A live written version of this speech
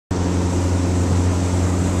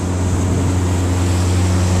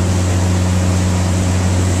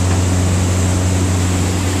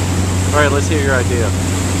Alright, let's hear your idea.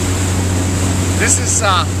 This is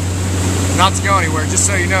not to go anywhere, just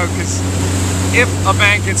so you know, because if a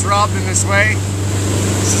bank gets robbed in this way,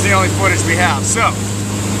 this is the only footage we have. So,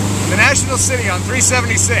 the National City on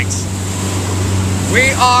 376.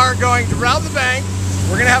 We are going to rob the bank.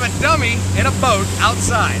 We're going to have a dummy in a boat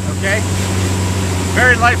outside, okay?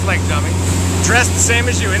 Very lifelike dummy, dressed the same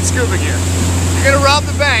as you in scuba gear. You're going to rob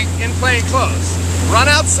the bank in plain clothes. Run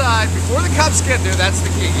outside before the cops get there. That's the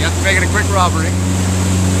key. You have to make it a quick robbery.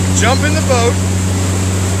 Jump in the boat.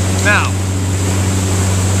 Now,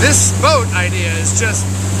 this boat idea is just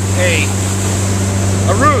a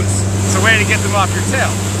ruse. It's a way to get them off your tail.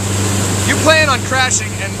 You plan on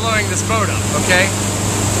crashing and blowing this boat up, okay?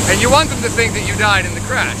 And you want them to think that you died in the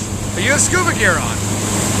crash. But you have scuba gear on.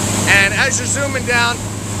 And as you're zooming down,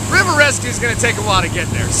 river rescue is going to take a while to get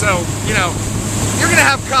there. So, you know, you're going to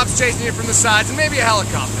have cops chasing you from the sides and maybe a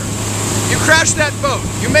helicopter. You crash that boat.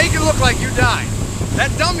 You make it look like you died.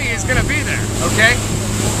 That dummy is going to be there, okay?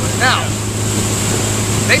 Now,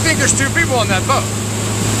 they think there's 2 people on that boat.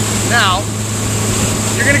 Now,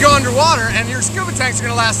 you're going to go underwater and your scuba tanks are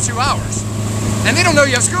going to last 2 hours. And they don't know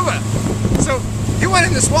you have scuba. So, you went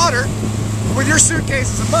in this water with your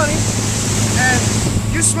suitcases of money and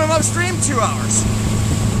you swim upstream 2 hours.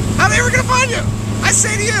 How are they ever going to find you? I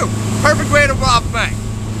say to you, perfect way to rob a bank.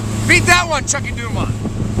 Beat that one, Chucky Dumont.